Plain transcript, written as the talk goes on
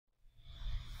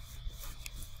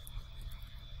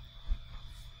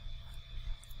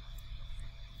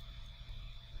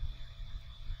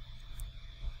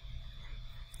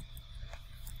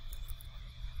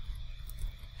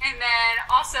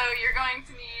also, you're going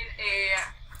to need a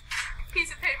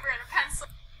piece of paper and a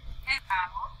pencil and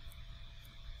owl.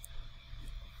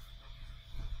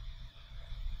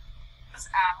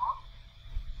 This owl.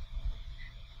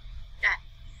 Yeah.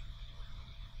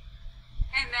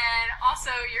 And then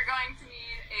also you're going to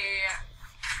need a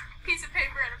piece of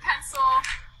paper and a pencil,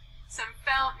 some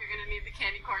felt. You're going to need the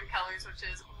candy corn colors, which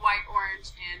is white,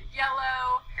 orange, and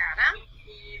yellow. Got 'em. You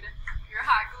need your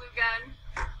hot glue gun,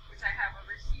 which I have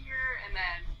over here, and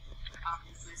then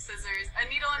obviously scissors, a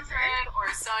needle and thread,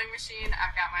 or a sewing machine.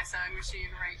 I've got my sewing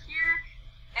machine right here.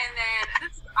 And then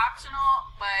this is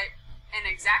optional, but an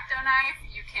X-Acto knife,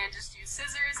 you can just use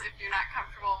scissors if you're not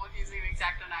comfortable with using an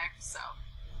X-Acto knife. So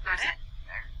there's it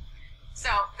there.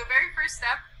 So the very first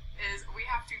step is we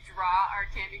have to draw our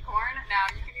candy corn.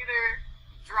 Now you can either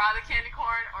draw the candy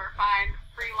corn or find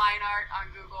free line art on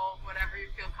Google, whatever you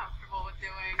feel comfortable with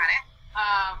doing. Got it.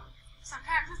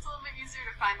 Sometimes it's a little bit easier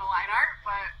to find the line art,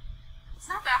 but it's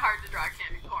not that hard to draw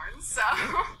candy corn. So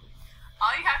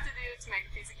all you have to do to make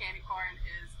a piece of candy corn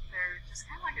is they're just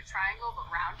kind of like a triangle but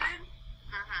rounded.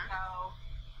 So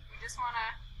you just want to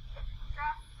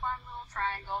draw a fun little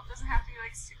triangle. It doesn't have to be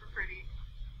like super pretty.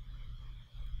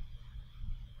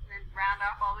 And round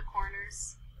off all the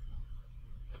corners.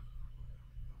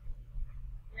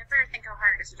 You never think how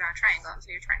hard it is to draw a triangle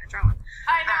until you're trying to draw one.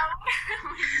 I know.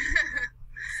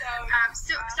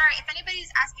 So sorry, if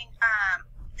anybody's asking,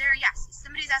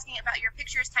 somebody's asking about your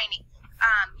picture is tiny.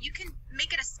 You can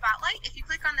make it a spotlight if you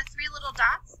click on the 3 little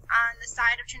dots on the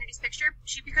side of Trinity's picture.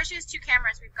 Because she has 2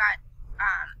 cameras, we've got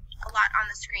a lot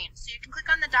on the screen. So you can click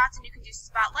on the dots and you can do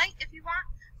spotlight if you want,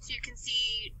 so you can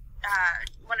see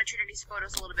one of Trinity's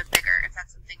photos a little bit bigger, if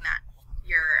that's something that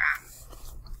you're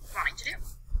wanting to do.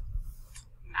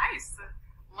 Nice.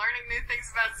 Learning new things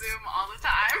about Zoom all the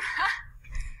time.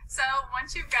 So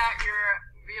once you've got your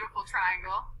beautiful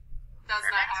triangle, does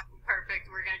not have to be perfect.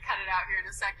 We're going to cut it out here in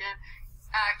a second.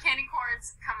 Candy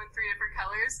corns come in 3 different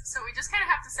colors, so we just kind of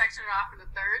have to section it off into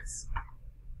thirds.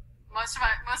 Most of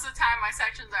the time my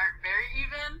sections aren't very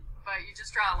even, but you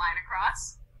just draw a line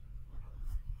across.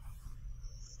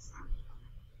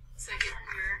 So you get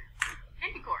your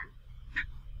candy corn.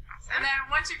 Awesome. And then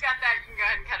once you've got that, you can go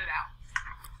ahead and cut it out.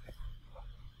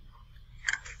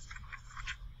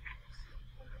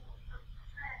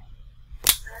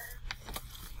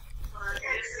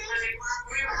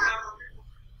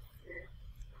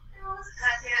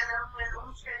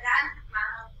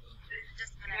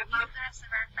 Just gonna mute the rest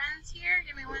of our friends here.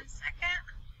 Give me 1 second.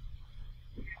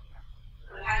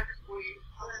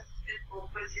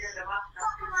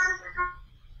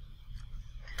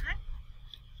 Okay.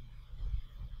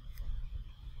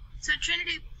 So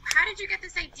Trinity, how did you get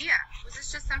this idea? Was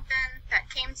this just something that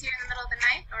came to you in the middle of the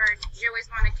night, or did you always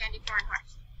want a candy corn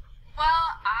horse? Well,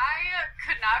 I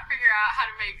could not figure out how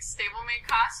to make stablemate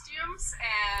costumes,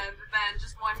 and then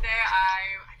just one day,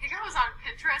 I think I was on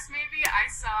Pinterest maybe, I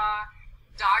saw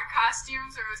dog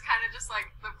costumes, or it was kind of just like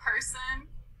the person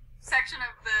section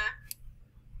of the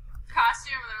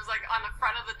costume, and it was like on the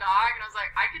front of the dog, and I was like,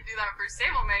 I could do that for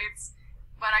stablemates,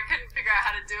 but I couldn't figure out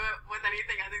how to do it with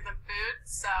anything other than food,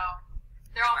 so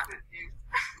they're all food themed.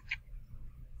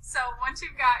 So once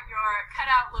you've got your cut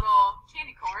out little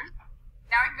candy corn,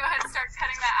 now we can go ahead and start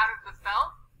cutting that out of the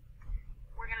felt.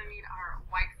 We're going to need our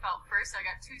white felt first. So I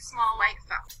got 2 small White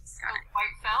felt. Got it.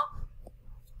 white felt.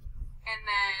 And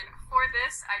then for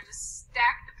this, I just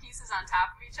stack the pieces on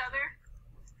top of each other.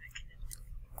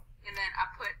 And then I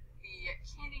put the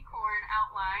candy corn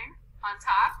outline on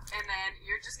top. And then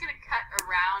you're just going to cut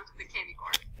around the candy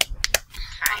corn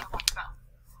on the white felt.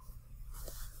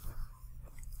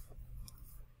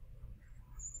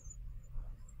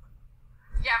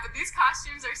 Yeah, but these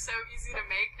costumes are so easy to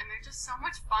make, and they're just so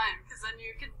much fun, because then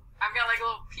you can, I've got like a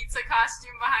little pizza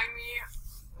costume behind me,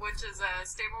 which is a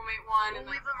stablemate one.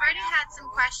 Well, we've already had some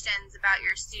questions about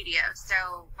your studio,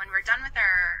 so when we're done with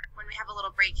when we have a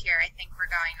little break here, I think we're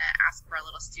going to ask for a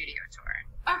little studio tour.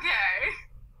 Okay.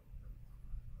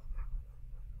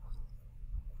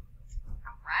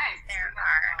 Alright. There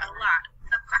are a lot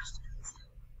of questions.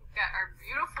 We've got our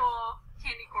beautiful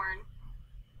candy corn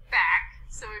back.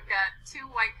 So we've got 2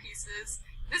 white pieces.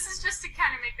 This is just to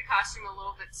kind of make the costume a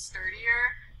little bit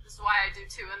sturdier. This is why I do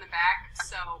 2 in the back.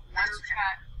 So once you've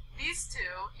got these 2,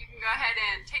 you can go ahead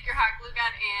and take your hot glue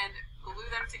gun and glue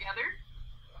them together.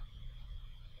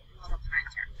 A little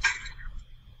printer.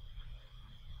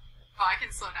 Oh, I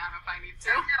can slow down if I need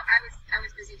to. No, I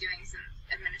was busy doing some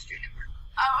administrative work.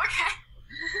 Oh, okay.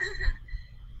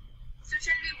 So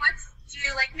Trinity, do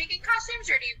you like making costumes,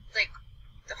 or do you like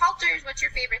the halters? What's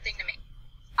your favorite thing to make?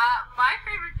 My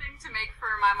favorite thing to make for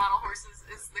my model horses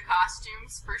is the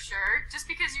costumes, for sure. Just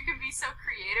because you can be so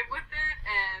creative with it,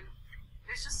 and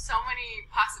there's just so many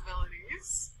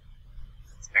possibilities.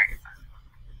 It's very fun.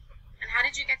 And how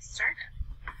did you get started?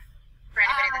 For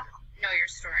anybody that doesn't know your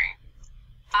story.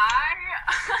 I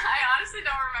honestly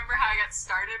don't remember how I got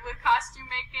started with costume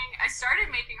making. I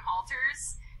started making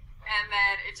halters, and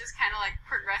then it just kind of like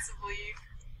progressively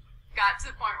got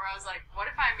to the point where I was like, what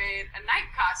if I made a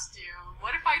knight costume?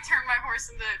 What if I turned my horse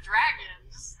into a dragon?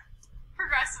 Just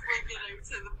progressively getting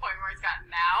to the point where it's gotten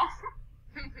now.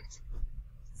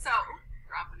 So,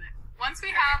 dropping it. Once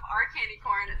we have our candy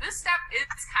corn, this step is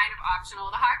kind of optional.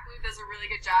 The hot glue does a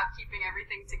really good job keeping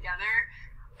everything together,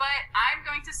 but I'm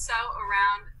going to sew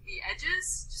around the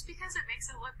edges just because it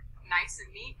makes it look nice and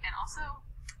neat, and also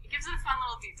it gives it a fun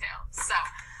little detail. So,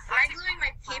 am I gluing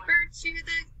my paper to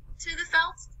the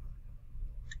felt?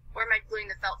 Or am I gluing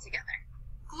the felt together?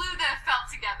 Glue the felt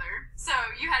together. So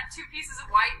you had two pieces of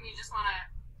white and you just want to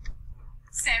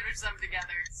sandwich them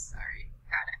together. Sorry.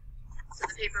 Got it.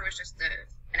 So the paper was just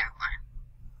an outline.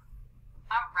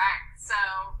 Alright, so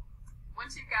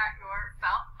once you've got your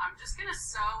felt, I'm just going to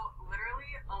sew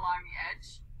literally along the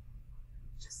edge.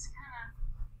 Just to kind of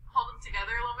hold them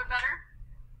together a little bit better.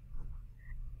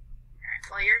 Alright,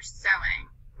 while you're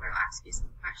sewing, we'll ask you some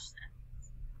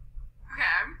questions.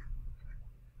 Okay.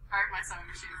 Alright, my sewing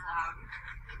machine is loud.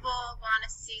 People want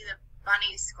to see the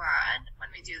bunny squad when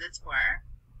we do the tour.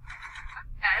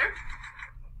 Okay.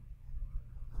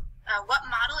 What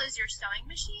model is your sewing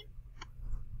machine?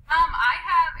 I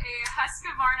have a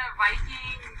Husqvarna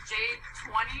Viking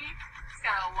J20. It's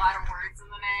got a lot of words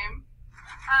in the name.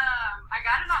 I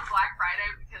got it on Black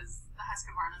Friday because the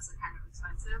Husqvarnas are kind of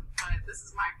expensive, but this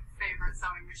is my favorite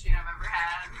sewing machine I've ever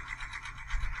had.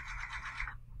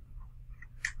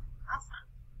 Awesome.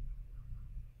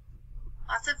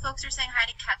 Lots of folks are saying hi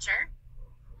to Catcher.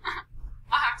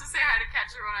 I'll have to say hi to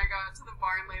Catcher when I go out to the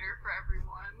barn later for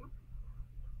everyone.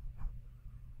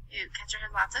 Ew, Catcher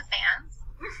has lots of fans.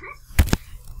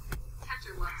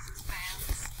 Catcher loves his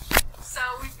fans. So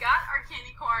we've got our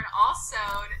candy corn all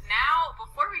sewed. Now,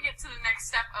 before we get to the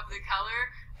next step of the color,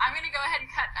 I'm going to go ahead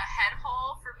and cut a head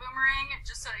hole for Boomerang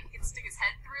just so that he can stick his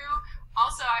head through.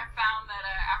 Also, I found that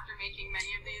after making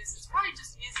many of these, it's probably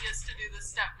just easiest to do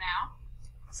this step now.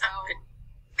 So,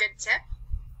 good tip.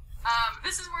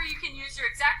 This is where you can use your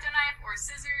X-Acto knife or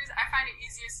scissors. I find it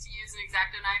easiest to use an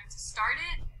X-Acto knife to start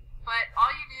it, but all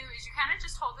you do is you kind of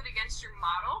just hold it against your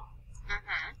model.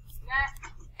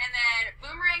 And then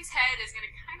Boomerang's head is going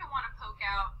to kind of want to poke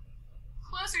out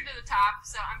closer to the top,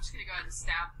 so I'm just going to go ahead and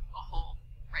stab a hole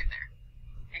right there.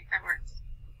 Okay, that works.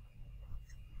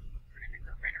 We're going to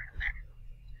go right around there.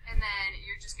 And then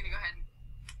you're just going to go ahead and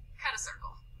cut a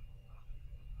circle.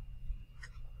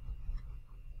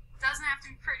 Doesn't have to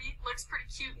be pretty, looks pretty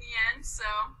cute in the end, so.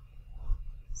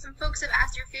 Some folks have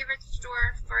asked your favorite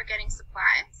store for getting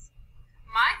supplies.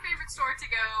 My favorite store to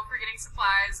go for getting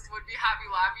supplies would be Hobby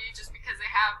Lobby, just because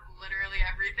they have literally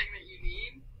everything that you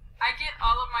need. I get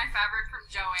all of my fabric from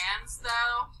Joann's,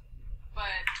 though,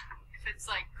 but if it's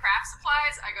like craft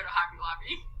supplies, I go to Hobby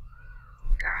Lobby.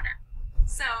 Got it.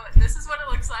 So this is what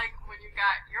it looks like when you've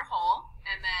got your hole,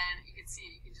 and then you can see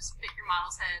you can just fit your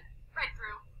model's head right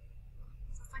through.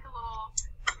 So it's like a little.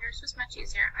 Yours was much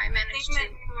easier. I managed thing that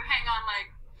you hang on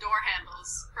like door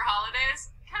handles for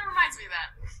holidays. Kind of reminds me of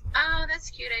that. Oh, that's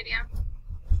a cute idea.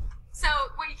 So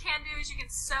what you can do is you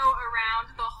can sew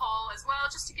around the hole as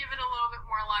well, just to give it a little bit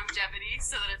more longevity,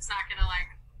 so that it's not gonna like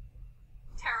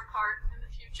tear apart in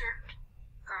the future.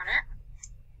 Got it.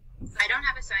 So, I don't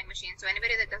have a sewing machine, so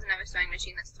anybody that doesn't have a sewing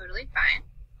machine, that's totally fine.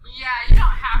 Yeah, you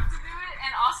don't have to do it,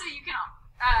 and also you can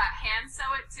hand sew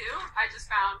it too. I just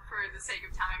found for the sake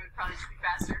of time, it'd probably just be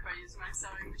faster if I use my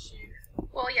sewing machine.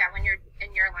 Well, yeah, when you're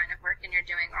in your line of work and you're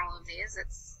doing all of these,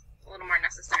 it's a little more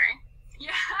necessary.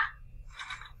 Yeah.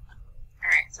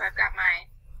 Alright, so I've got my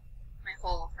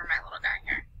hole for my little guy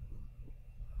here.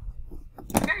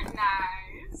 Very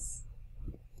nice.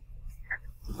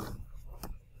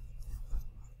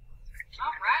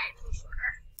 Alright.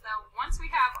 So once we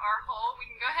have our hole, we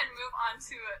can go ahead and move on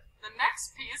to the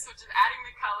next piece, which is adding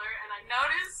the color. And I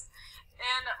noticed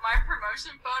in my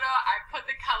promotion photo, I put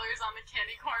the colors on the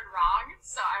candy corn wrong,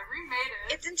 so I remade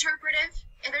it. It's interpretive.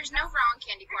 There's no wrong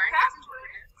candy corn. Exactly. It's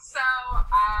interpretive. So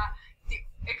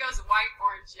it goes white,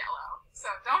 orange, yellow.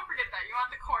 So don't forget that. You want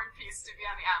the corn piece to be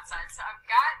on the outside. So I've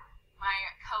got my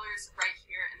colors right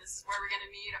here, and this is where we're going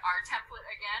to need our template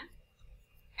again.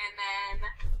 And then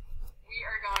we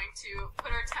are going to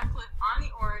put our template on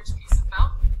the orange piece of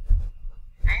felt.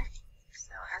 Okay.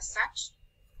 So as such.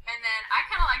 And then I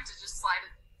kind of like to just slide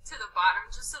it to the bottom,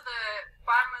 just so the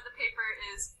bottom of the paper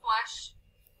is flush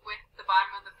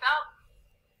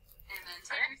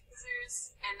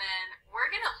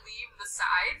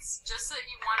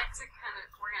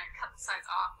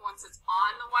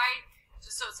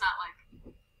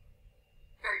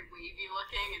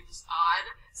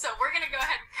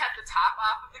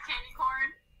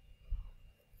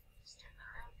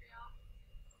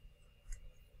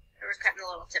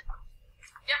little tip off.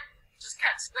 Yep, just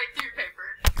cut straight through your paper.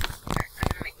 Okay,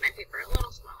 I'm going to make my paper a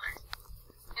little smaller.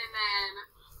 And then,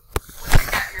 when you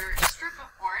got your strip of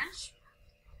orange,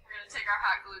 we're going to take our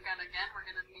hot glue gun again. We're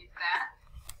going to need that.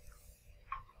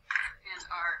 And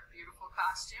our beautiful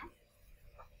costume.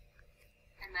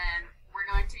 And then we're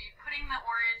going to be putting the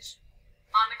orange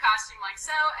on the costume like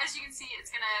so. As you can see, it's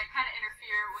going to kind of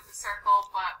interfere with the circle,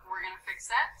 but we're going to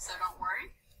fix that, so don't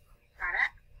worry. Got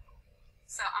it.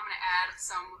 So I'm going to add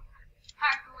some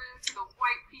hot glue to the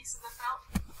white piece of the felt.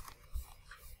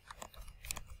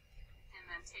 And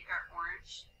then take our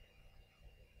orange.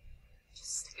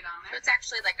 Just stick it on there. So it's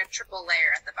actually like a triple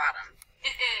layer at the bottom.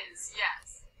 It is,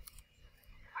 yes.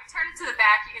 If I turn it to the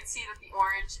back, you can see that the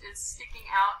orange is sticking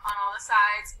out on all the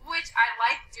sides, which I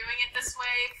like doing it this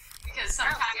way because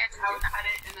sometimes I would cut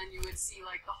it and then you would see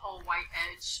like the whole white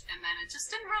edge, and then it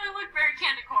just didn't really look very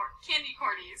candy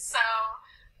corny. So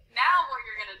now what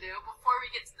you're going to do before we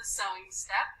get to the sewing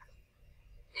step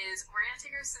is we're going to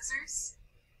take our scissors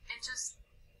and just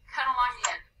cut along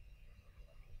the edge.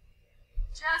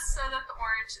 Just so that the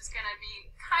orange is going to be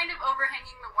kind of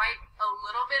overhanging the white a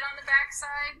little bit on the back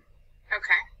side.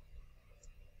 Okay.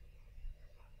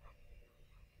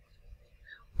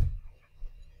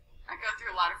 I go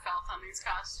through a lot of felt on these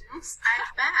costumes. I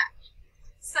bet.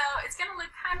 So it's going to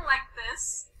look kind of like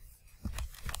this.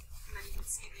 And then you can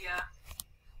see the,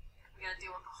 we got to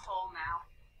deal with the hole now.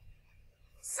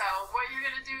 So what you're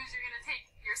going to do is you're going to take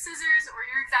your scissors or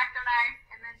your X-Acto knife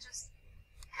and then just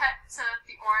cut so that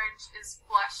the orange is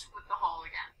flush with the hole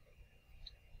again.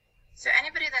 So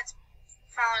anybody that's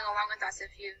following along with us,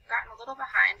 if you've gotten a little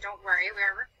behind, don't worry, we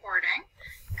are recording,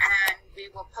 and we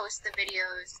will post the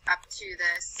videos up to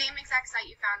the same exact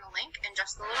site you found the link in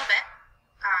just a little bit,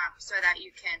 so that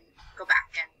you can go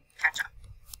back and catch up.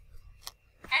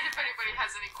 And if anybody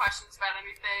has any questions about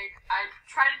anything, I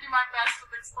try to do my best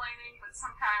with explaining, but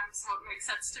sometimes what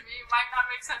makes sense to me might not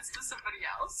make sense to somebody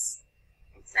else.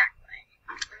 Exactly.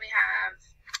 And we have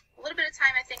a little bit of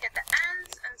time, I think, at the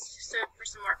end, and so for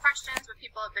some more questions, but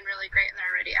people have been really great, and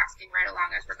they're already asking right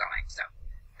along as we're going, so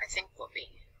I think we'll be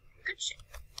in good shape.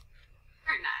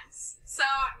 Very nice. So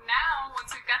now,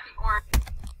 once we've got the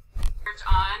orange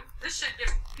on, this should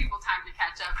give people time to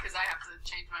catch up, because I have to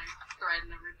change my thread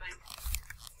and everything.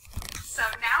 So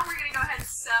now we're going to go ahead and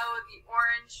sew the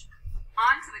orange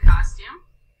onto the costume.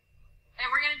 And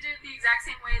we're going to do it the exact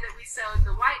same way that we sewed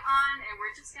the white on, and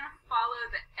we're just going to follow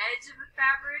the edge of the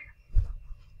fabric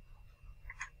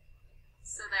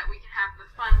so that we can have the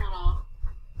fun little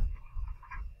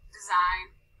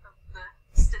design of the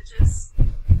stitches.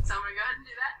 So I'm going to go ahead and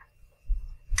do that.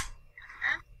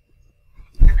 Okay.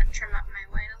 I'm going to trim up my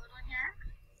white a little here.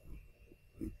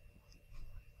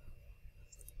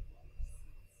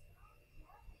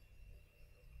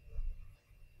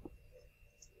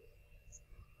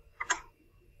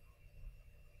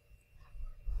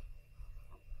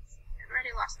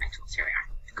 Lost my tools. Here we are.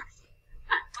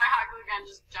 My hot glue gun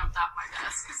just jumped off my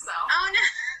desk, so. Oh no!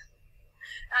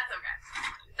 That's okay.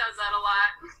 It does that a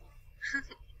lot.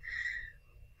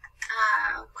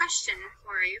 Question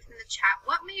for you from the chat.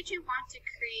 What made you want to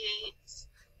create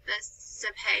this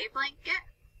subhay blanket?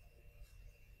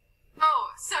 Oh,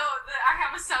 so I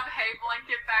have a subhay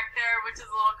blanket back there, which is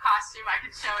a little costume. I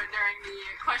can show it during the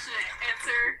question and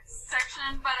answer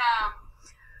section, but I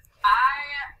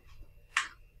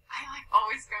like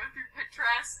always go through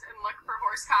Pinterest and look for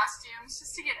horse costumes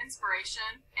just to get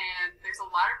inspiration, and there's a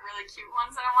lot of really cute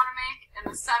ones that I want to make, and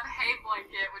the Subhay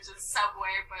blanket, which is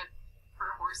Subway but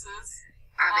for horses,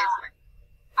 obviously.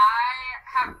 I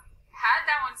have had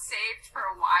that one saved for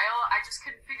a while. I just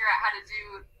couldn't figure out how to do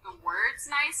the words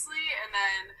nicely, and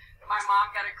then my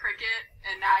mom got a Cricut,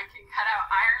 and now I can cut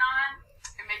out iron-on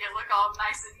and make it look all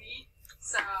nice and neat.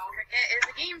 So Cricut is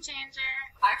a game changer.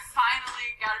 I finally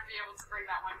got to be able to bring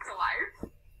that one to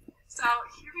life. So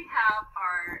here we have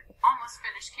our almost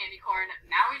finished candy corn.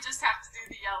 Now we just have to do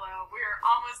the yellow. We're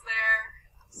almost there.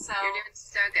 So you're doing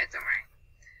so good, don't worry.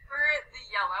 For the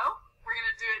yellow, we're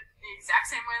going to do it the exact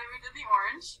same way that we did the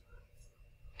orange.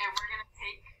 And we're going to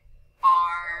take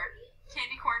our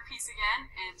candy corn piece again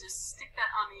and just stick that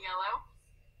on the yellow.